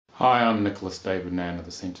Hi, I'm Nicolas David Ngan of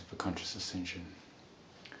the Center For Conscious Ascension.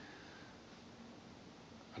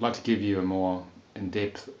 I'd like to give you a more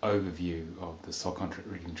in-depth overview of the Soul Contract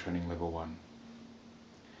Reading Training Level 1.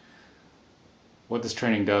 What this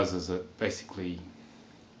training does is it basically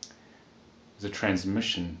is a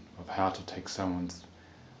transmission of how to take someone's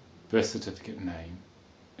birth certificate name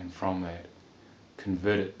and from that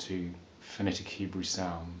convert it to phonetic Hebrew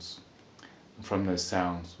sounds. And from those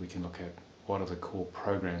sounds we can look at what are the core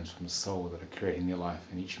programs from the soul that are creating their life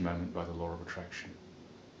in each moment by the law of attraction.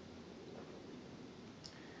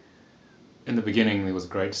 In the beginning there was a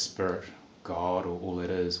great spirit, God, or all that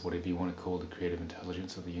is, whatever you want to call the creative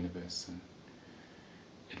intelligence of the universe, and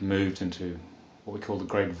it moved into what we call the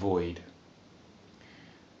great void,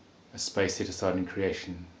 a space set aside in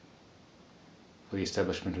creation for the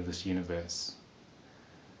establishment of this universe.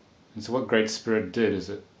 And so what great spirit did is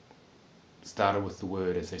it started with the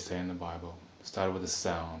word, as they say in the Bible. It started with a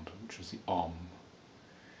sound, which was the Om.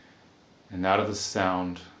 And out of the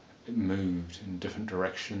sound it moved in different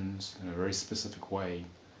directions in a very specific way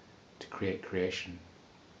to create creation,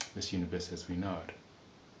 this universe as we know it.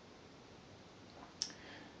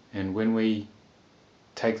 And when we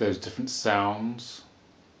take those different sounds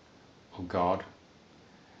of God,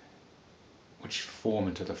 which form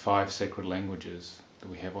into the 5 sacred languages that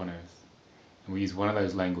we have on earth, and we use one of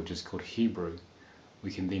those languages called Hebrew,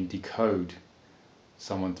 we can then decode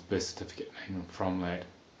someone's birth certificate name, and from that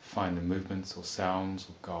find the movements or sounds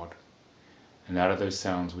of God. And out of those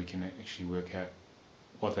sounds we can actually work out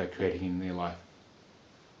what they're creating in their life.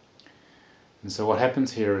 And so what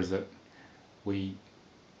happens here is that we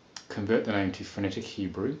convert the name to phonetic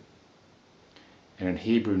Hebrew, and in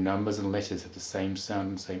Hebrew numbers and letters have the same sound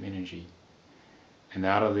and same energy. And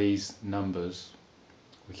out of these numbers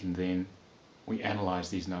we analyze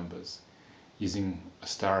these numbers using a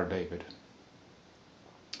Star of David.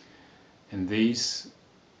 And these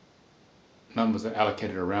numbers are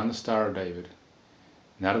allocated around the Star of David.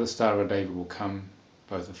 And out of the Star of David will come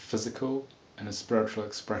both a physical and a spiritual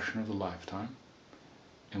expression of the lifetime.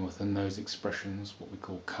 And within those expressions, what we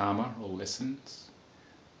call karma or lessons,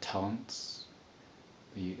 talents,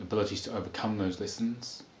 the abilities to overcome those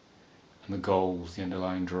lessons, and the goals, the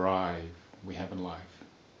underlying drive we have in life.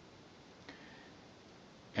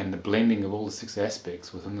 And the blending of all the 6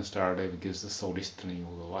 aspects within the Star of David gives the soul destiny,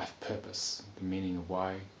 or the life purpose, the meaning of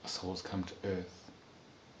why a soul has come to earth.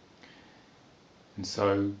 And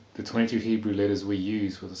so the 22 Hebrew letters we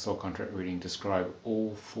use with the soul contract reading describe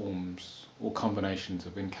all forms, all combinations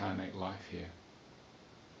of incarnate life here.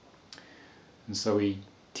 And so we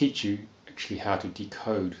teach you actually how to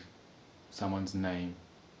decode someone's name,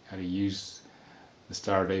 how to use the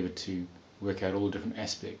Star of David to work out all the different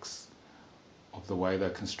aspects of the way they're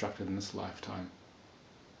constructed in this lifetime.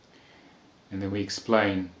 And then we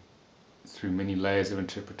explain through many layers of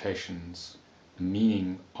interpretations the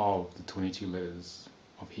meaning of the 22 letters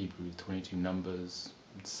of Hebrew, 22 numbers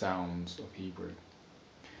and sounds of Hebrew,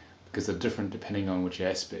 because they're different depending on which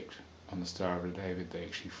aspect on the Star of David they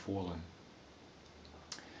actually fall in.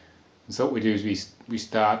 And so what we do is we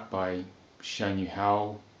start by showing you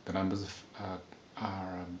how the numbers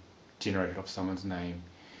are generated off someone's name,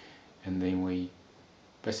 and then we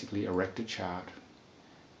basically erect a chart,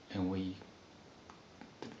 and we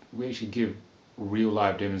actually give real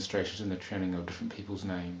live demonstrations in the training of different people's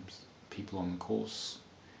names, people on the course,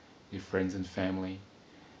 their friends and family.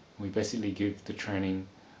 We basically give the training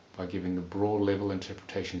by giving the broad level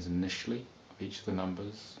interpretations initially of each of the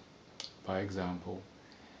numbers by example,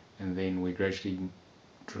 and then we gradually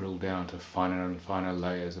drill down to finer and finer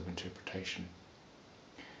layers of interpretation.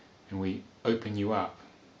 And we open you up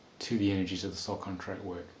to the energies of the soul contract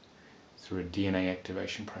work through a DNA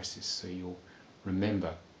activation process, so you'll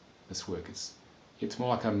remember this work. It's more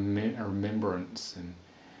like a remembrance,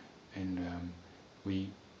 and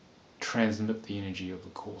we transmit the energy of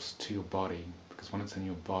the course to your body, because when it's in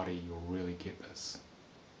your body you'll really get this.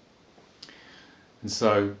 And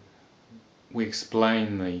so we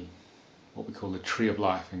explain what we call the tree of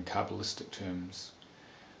life in Kabbalistic terms,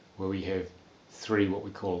 where we have 3 what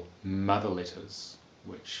we call mother letters,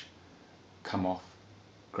 which come off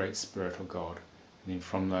Great Spirit or God, and then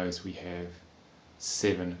from those we have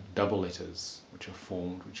 7 double letters which are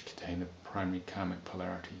formed, which contain the primary karmic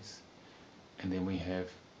polarities, and then we have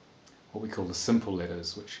what we call the simple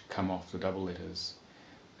letters which come off the double letters.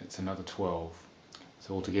 That's another 12,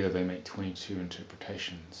 so altogether they make 22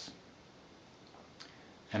 interpretations.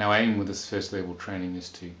 And our aim with this first level training is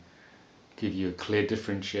to give you a clear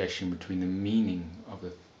differentiation between the meaning of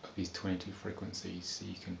these 22 frequencies, so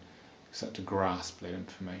you can start to grasp that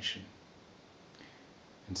information.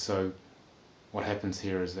 And so what happens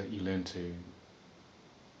here is that you learn to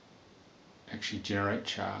actually generate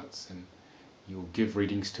charts, and you'll give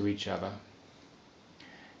readings to each other.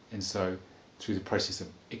 And so through the process of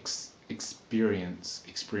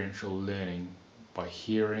experiential learning, by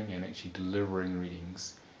hearing and actually delivering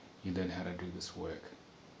readings, you learn how to do this work.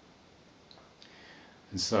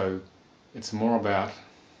 And so it's more about,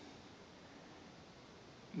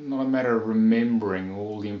 not a matter of remembering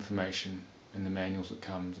all the information in the manuals that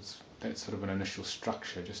comes. That's sort of an initial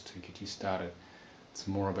structure just to get you started. It's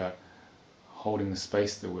more about holding the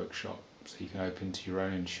space of the workshop so you can open to your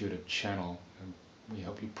own intuitive channel, and we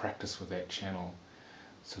help you practice with that channel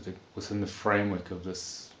so that within the framework of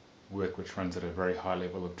this work, which runs at a very high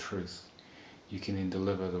level of truth, you can then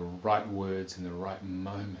deliver the right words in the right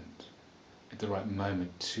moment, at the right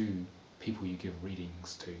moment, to people you give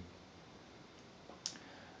readings to.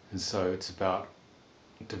 And so it's about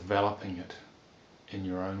developing it in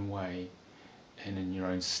your own way and in your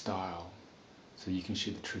own style, so you can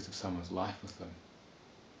share the truth of someone's life with them.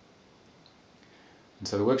 And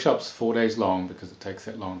so the workshop's 4 days long because it takes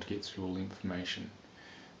that long to get through all the information.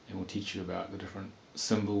 And we'll teach you about the different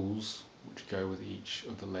symbols which go with each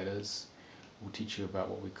of the letters. We'll teach you about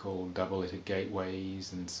what we call double-letter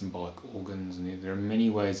gateways and symbolic organs, and there are many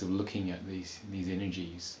ways of looking at these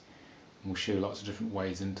energies. And we'll show you lots of different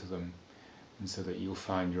ways into them, and so that you'll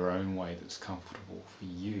find your own way that's comfortable for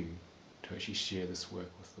you to actually share this work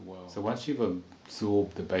with the world. So once you've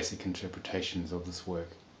absorbed the basic interpretations of this work,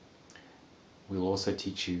 we'll also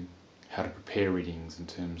teach you how to prepare readings in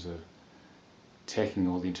terms of taking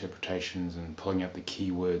all the interpretations and pulling out the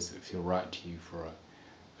key words that feel right to you for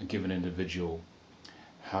a given individual,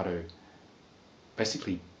 how to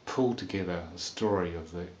basically pull together a story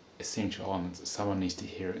of the essential elements that someone needs to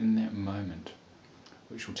hear in that moment,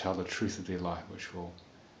 which will tell the truth of their life, which will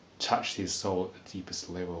touch their soul at the deepest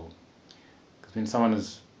level. Because when someone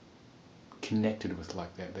is connected with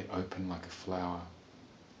like that, they open like a flower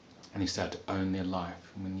and they start to own their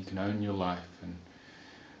life. And when you can own your life and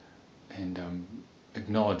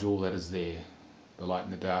acknowledge all that is there, the light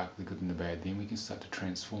and the dark, the good and the bad, then we can start to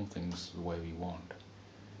transform things the way we want,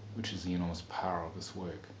 which is the enormous power of this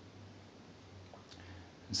work.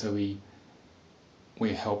 And so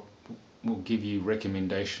we'll give you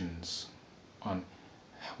recommendations on,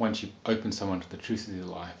 once you've opened someone to the truth of their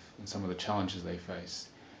life and some of the challenges they face,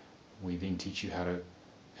 we then teach you how to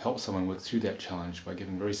help someone work through that challenge by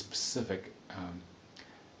giving very specific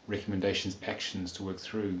recommendations, actions to work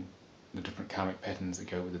through the different karmic patterns that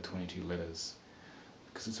go with the 22 letters.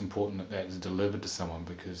 Because it's important that that is delivered to someone,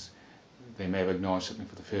 because they may have acknowledged something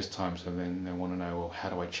for the first time, so then they want to know, well, how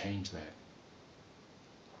do I change that?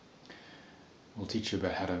 We'll teach you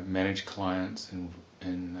about how to manage clients in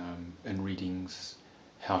readings,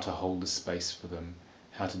 how to hold the space for them,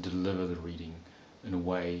 how to deliver the reading in a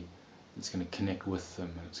way that's going to connect with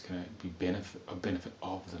them, and it's going to be a benefit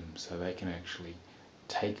of them, so they can actually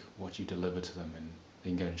take what you deliver to them and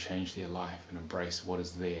then go and change their life and embrace what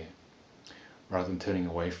is there, rather than turning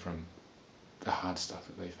away from the hard stuff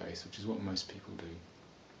that they face, which is what most people do.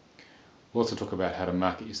 We'll also talk about how to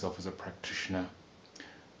market yourself as a practitioner,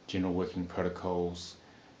 general working protocols,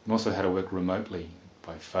 and also how to work remotely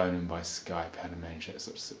by phone and by Skype, how to manage that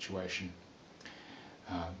sort of situation.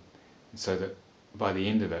 So that by the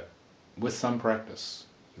end of it, with some practice,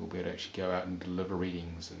 you'll be able to actually go out and deliver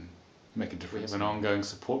readings and make a difference. We have an ongoing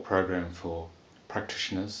support program for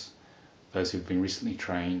practitioners, those who've been recently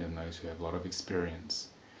trained and those who have a lot of experience.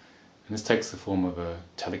 And this takes the form of a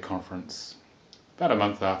teleconference about a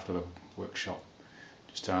month after the workshop,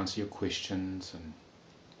 just to answer your questions and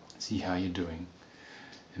see how you're doing.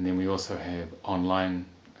 And then we also have online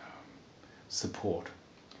support,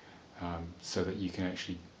 so that you can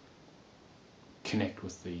actually connect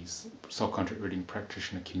with these soul contract reading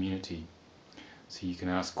practitioner community. So you can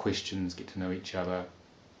ask questions, get to know each other,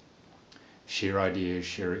 share ideas,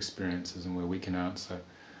 share experiences, and where we can answer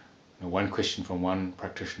one question from one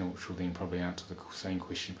practitioner, which will then probably answer the same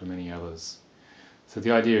question for many others. So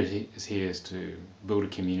the idea is to build a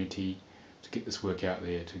community, to get this work out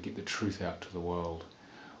there, to get the truth out to the world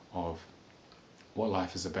of what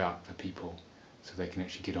life is about for people, so they can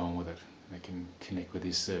actually get on with it, they can connect with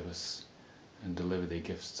their service and deliver their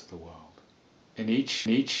gifts to the world. And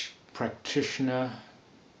each practitioner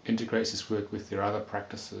integrates this work with their other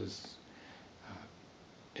practices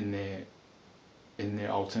in their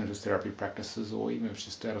alternative therapy practices, or even if it's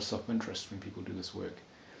just out of self-interest when people do this work.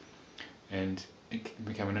 And it can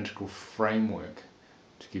become an integral framework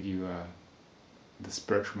to give you the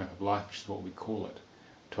spiritual map of life, which is what we call it,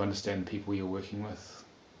 to understand the people you're working with,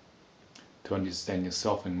 to understand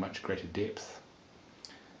yourself in much greater depth,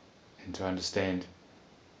 and to understand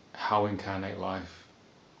how incarnate life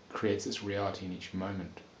creates its reality in each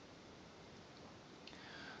moment.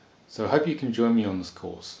 So I hope you can join me on this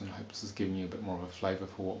course, and I hope this has given you a bit more of a flavour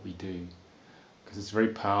for what we do, because it's very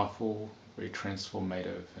powerful, very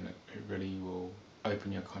transformative, and it really will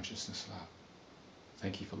open your consciousness up.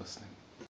 Thank you for listening.